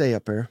he'll stay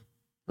up there.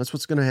 That's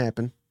what's going to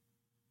happen.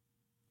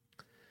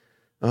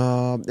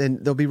 And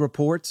there'll be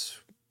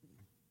reports.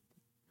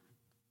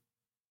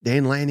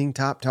 Dan Lanning,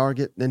 top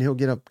target. Then he'll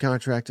get a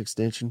contract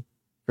extension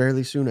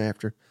fairly soon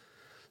after.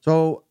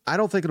 So I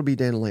don't think it'll be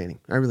Dan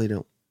Lanning. I really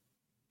don't.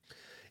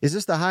 Is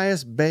this the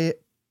highest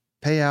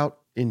payout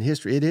in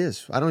history? It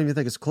is. I don't even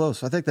think it's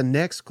close. I think the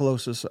next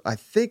closest,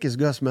 is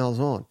Gus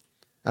Malzahn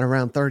at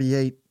around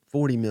 $38,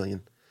 $40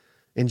 million.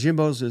 And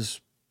Jimbo's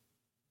is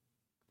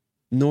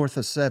north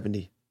of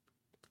 70.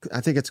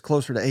 I think it's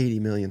closer to $80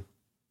 million.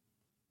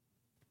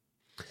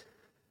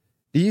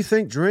 Do you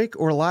think Drink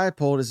or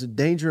Leipold is in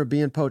danger of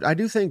being poached? I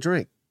do think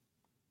Drink.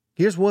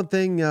 Here's one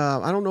thing.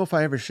 I don't know if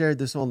I ever shared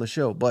this on the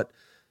show, but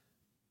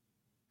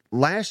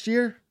last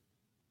year,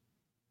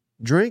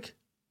 Drink,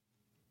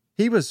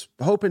 he was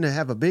hoping to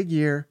have a big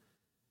year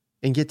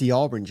and get the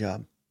Auburn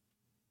job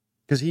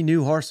because he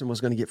knew Harsin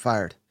was going to get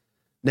fired.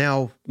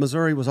 Now,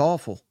 Missouri was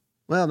awful.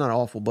 Well, not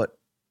awful, but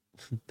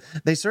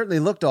they certainly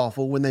looked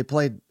awful when they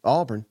played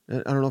Auburn.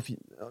 I don't know if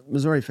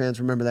Missouri fans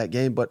remember that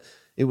game, but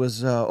it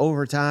was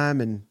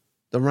overtime, and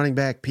the running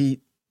back,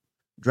 Pete,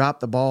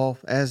 dropped the ball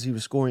as he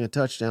was scoring a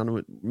touchdown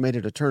and made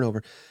it a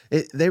turnover.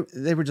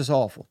 They were just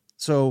awful.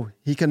 So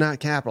he could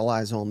not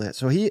capitalize on that.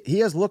 So he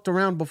has looked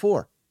around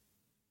before.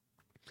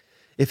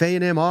 If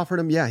A&M offered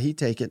him, yeah, he'd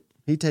take it.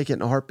 He'd take it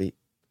in a heartbeat.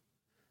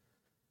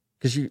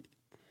 Because you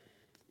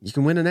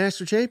can win a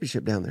national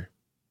championship down there.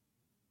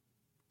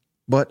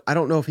 But I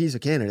don't know if he's a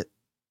candidate.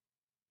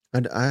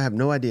 I have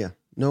no idea.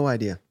 No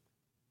idea.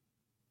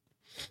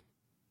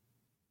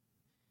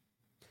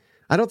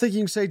 I don't think you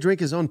can say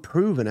Drink is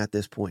unproven at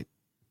this point.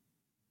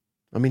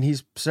 I mean,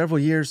 he's several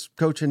years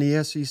coaching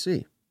the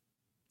SEC.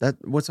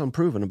 What's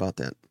unproven about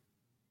that?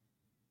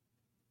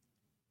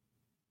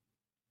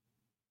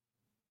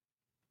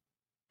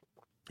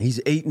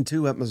 He's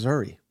 8-2 at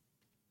Missouri.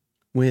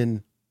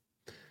 when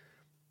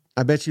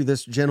I bet you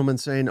this gentleman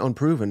saying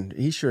unproven,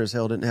 he sure as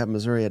hell didn't have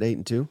Missouri at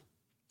 8-2.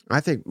 I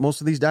think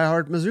most of these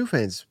diehard Mizzou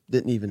fans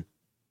didn't even.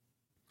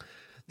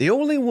 The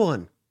only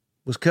one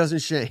was Cousin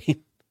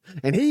Shane,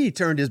 and he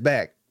turned his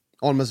back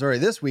on Missouri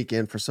this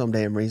weekend for some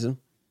damn reason.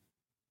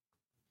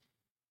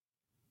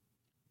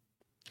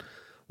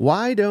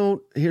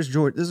 Here's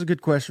George, this is a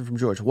good question from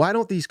George. Why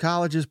don't these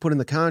colleges put in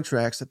the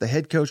contracts that the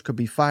head coach could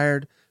be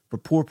fired for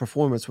poor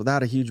performance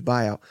without a huge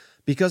buyout?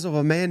 Because of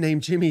a man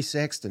named Jimmy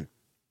Sexton.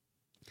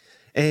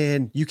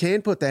 And you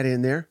can put that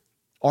in there.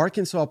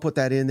 Arkansas put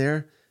that in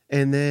there,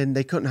 and then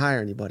they couldn't hire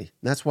anybody.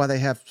 That's why they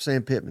have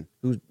Sam Pittman,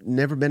 who's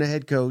never been a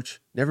head coach,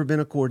 never been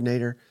a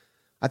coordinator.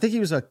 I think he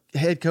was a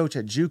head coach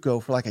at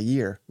JUCO for like a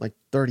year, like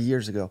 30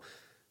 years ago.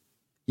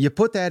 You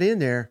put that in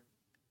there,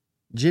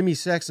 Jimmy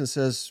Sexton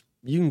says,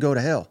 you can go to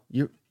hell.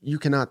 You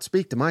cannot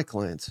speak to my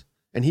clients.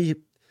 And he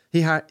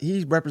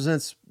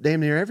represents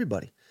damn near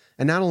everybody.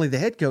 And not only the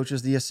head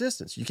coaches, the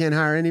assistants. You can't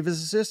hire any of his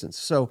assistants.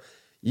 So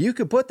you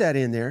could put that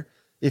in there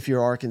if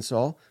you're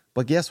Arkansas.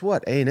 But guess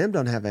what? A&M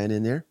doesn't have that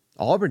in there.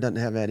 Auburn doesn't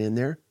have that in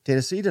there.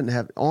 Tennessee doesn't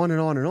have, on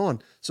and on and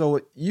on. So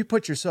you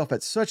put yourself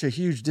at such a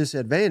huge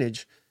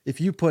disadvantage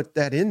if you put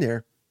that in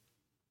there,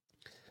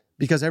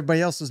 because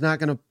everybody else is not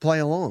going to play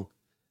along.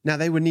 Now,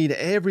 they would need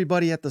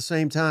everybody at the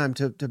same time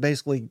to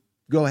basically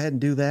go ahead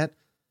and do that.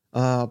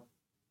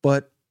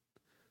 But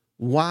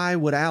why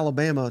would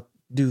Alabama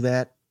do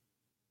that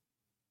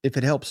if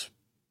it helps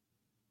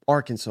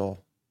Arkansas,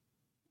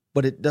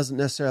 but it doesn't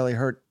necessarily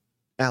hurt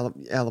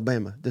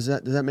Alabama? Does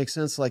that make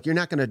sense? Like, you're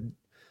not going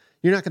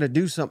to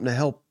do something to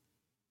help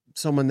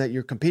someone that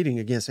you're competing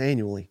against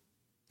annually.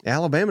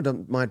 Alabama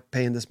doesn't mind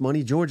paying this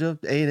money. Georgia,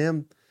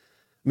 A&M, I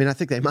mean, I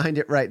think they mind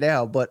it right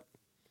now, but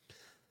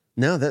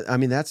no,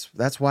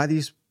 that's why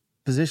these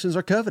positions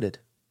are coveted,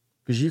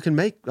 because you can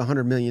make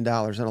 $100 million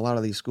in a lot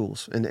of these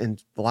schools,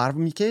 and a lot of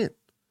them you can't.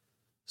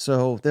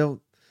 So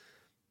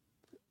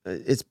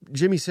it's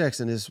Jimmy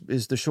Sexton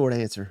is the short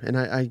answer, and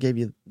I gave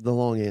you the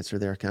long answer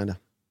there, kind of.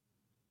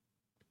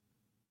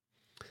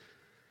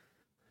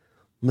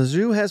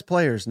 Mizzou has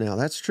players now,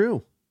 that's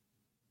true,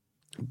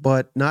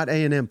 but not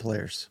A&M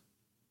players,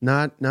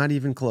 not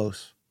even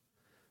close.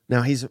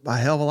 Now, he's a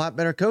hell of a lot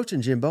better coach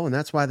than Jimbo, and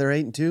that's why they're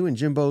 8-2, and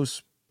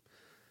Jimbo's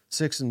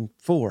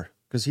 6-4,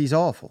 because he's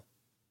awful.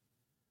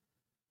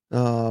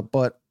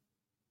 But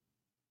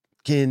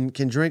can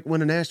Drink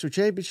win a national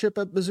championship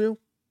at Mizzou?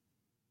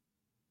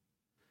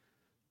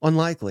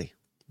 Unlikely.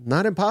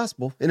 Not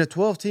impossible. In a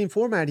 12-team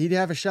format, he'd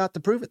have a shot to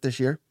prove it this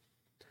year.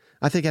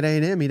 I think at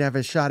A&M, he'd have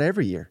a shot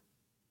every year.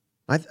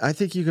 I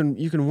think you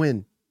can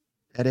win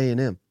at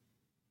A&M.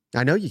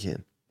 I know you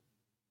can.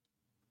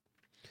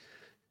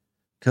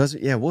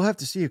 We'll have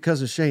to see if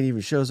Cousin Shane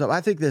even shows up. I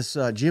think this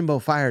Jimbo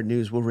fired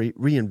news will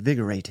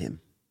reinvigorate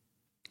him,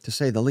 to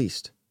say the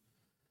least.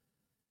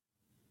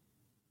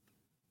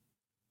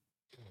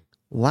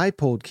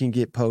 Leipold can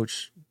get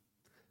poached.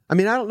 I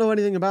mean, I don't know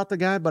anything about the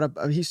guy, but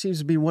he seems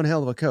to be one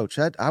hell of a coach.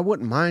 I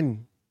wouldn't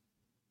mind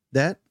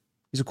that.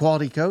 He's a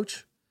quality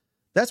coach.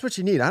 That's what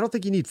you need. I don't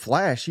think you need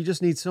flash. You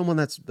just need someone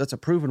that's a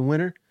proven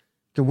winner,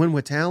 can win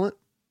with talent.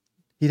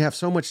 He'd have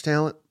so much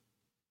talent.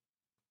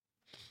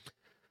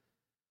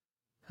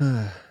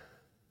 I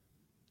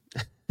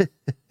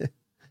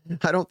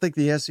don't think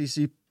the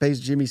SEC pays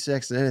Jimmy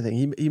Sexton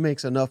anything. He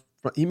makes enough.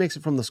 He makes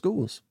it from the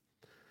schools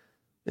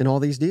in all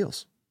these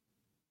deals.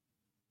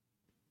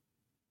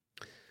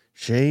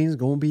 Shane's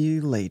going to be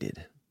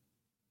elated.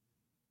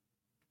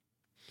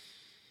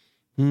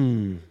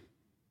 Dion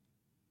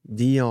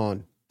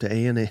to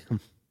A&M.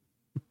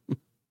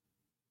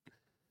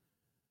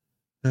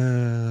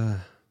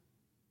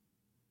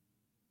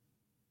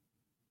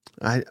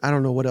 I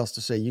don't know what else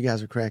to say. You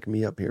guys are cracking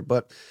me up here.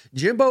 But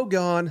Jimbo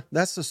gone.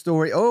 That's the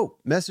story. Oh,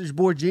 message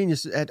board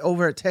genius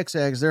over at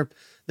Texags.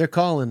 They're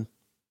calling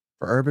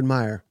for Urban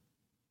Meyer.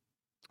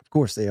 Of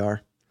course they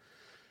are.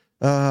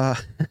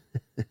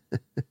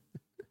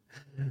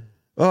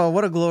 Oh,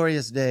 what a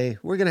glorious day.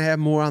 We're going to have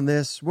more on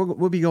this.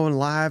 We'll be going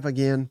live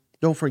again.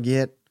 Don't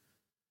forget.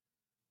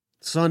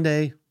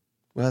 Sunday.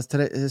 Well,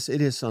 today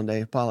it is Sunday.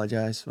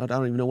 Apologize. I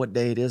don't even know what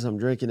day it is. I'm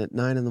drinking at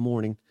 9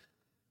 a.m.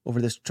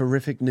 over this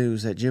terrific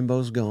news that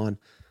Jimbo's gone.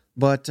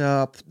 But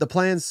the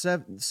plan's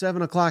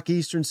 7 o'clock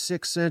Eastern,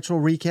 6 Central.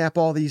 Recap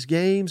all these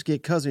games.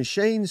 Get Cousin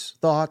Shane's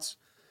thoughts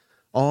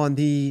on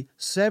the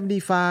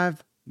 $75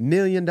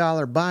 million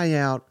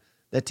buyout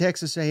that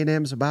Texas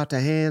A&M is about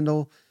to hand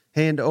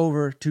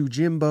over to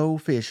Jimbo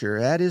Fisher.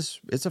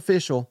 It's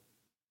official.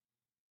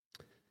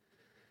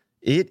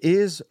 It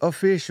is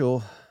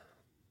official.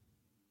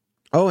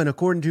 Oh, and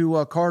according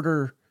to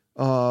Carter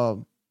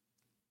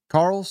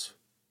Carls,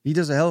 he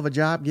does a hell of a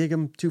job. Gig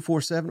him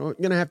 247. We're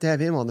going to have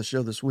him on the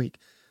show this week.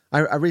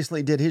 I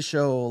recently did his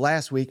show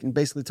last week and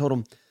basically told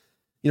him,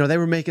 they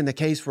were making the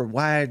case for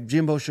why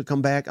Jimbo should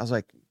come back. I was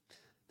like,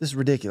 this is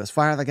ridiculous.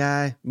 Fire the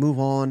guy, move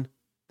on.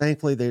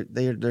 Thankfully,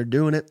 they're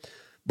doing it.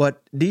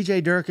 But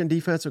DJ Durkin,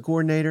 defensive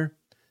coordinator,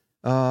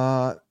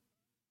 Elijah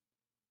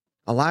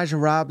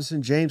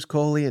Robinson, James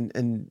Coley,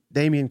 and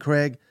Damian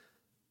Craig,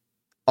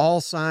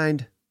 all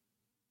signed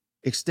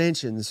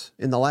extensions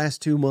in the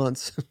last 2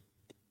 months.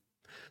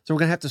 So we're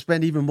going to have to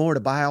spend even more to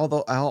buy all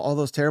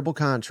those terrible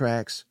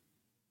contracts.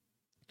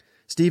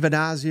 Steve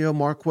Adazio,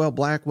 Marquell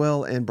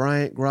Blackwell, and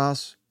Bryant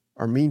Gross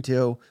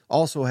Armintio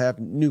also have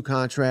new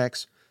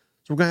contracts.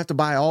 So we're going to have to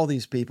buy all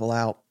these people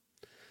out.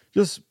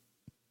 Just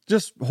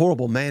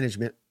horrible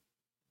management.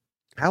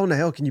 How in the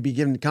hell can you be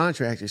giving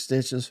contract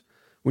extensions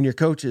when your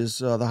coach is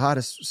the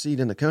hottest seat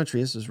in the country?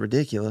 This is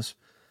ridiculous.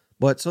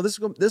 But so this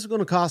is going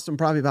to cost them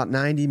probably about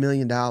 $90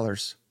 million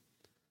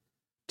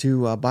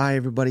to buy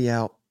everybody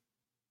out.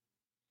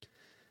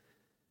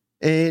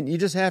 And you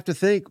just have to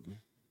think,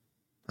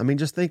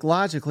 just think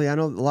logically. I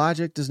know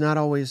logic does not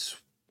always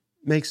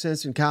make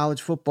sense in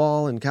college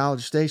football and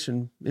College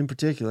Station in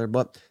particular,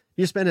 but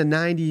you're spending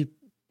 $90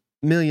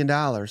 million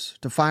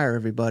to fire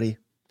everybody.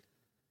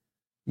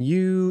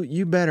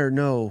 You better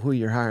know who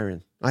you're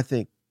hiring. I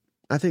think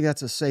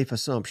that's a safe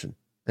assumption.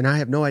 And I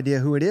have no idea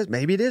who it is.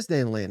 Maybe it is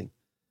Dan Lanning.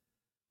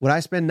 Would I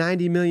spend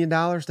 $90 million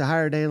to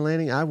hire Dan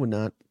Lanning? I would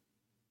not.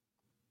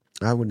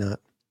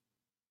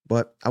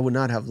 But I would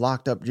not have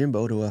locked up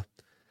Jimbo to a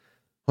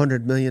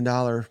 $100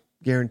 million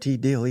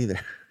guaranteed deal either.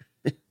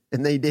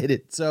 And they did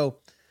it. So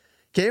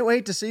can't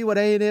wait to see what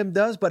A&M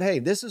does. But hey,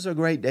 this is a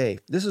great day.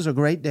 This is a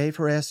great day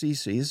for SEC.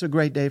 This is a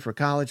great day for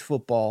college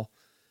football.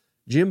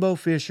 Jimbo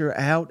Fisher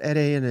out at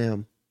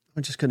A&M.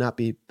 I just could not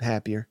be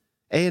happier.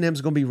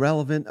 A&M's going to be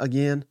relevant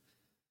again.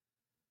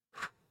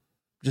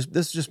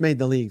 This just made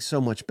the league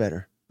so much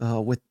better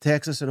with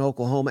Texas and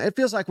Oklahoma. It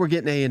feels like we're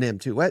getting A&M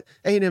too.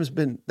 A&M's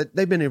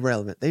they've been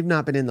irrelevant. They've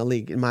not been in the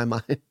league in my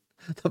mind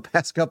the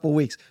past couple of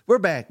weeks. We're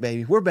back,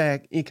 baby. We're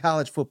back in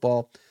college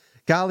football.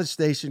 College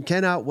Station,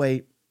 cannot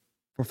wait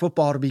for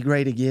football to be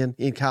great again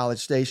in College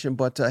Station.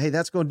 But hey,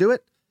 that's going to do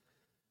it.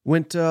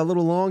 Went a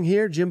little long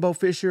here. Jimbo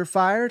Fisher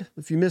fired,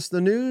 if you missed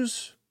the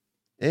news.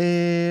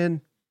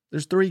 And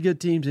there's 3 good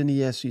teams in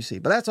the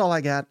SEC. But that's all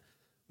I got.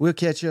 We'll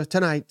catch you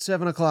tonight,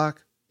 7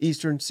 o'clock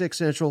Eastern, 6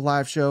 Central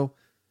live show.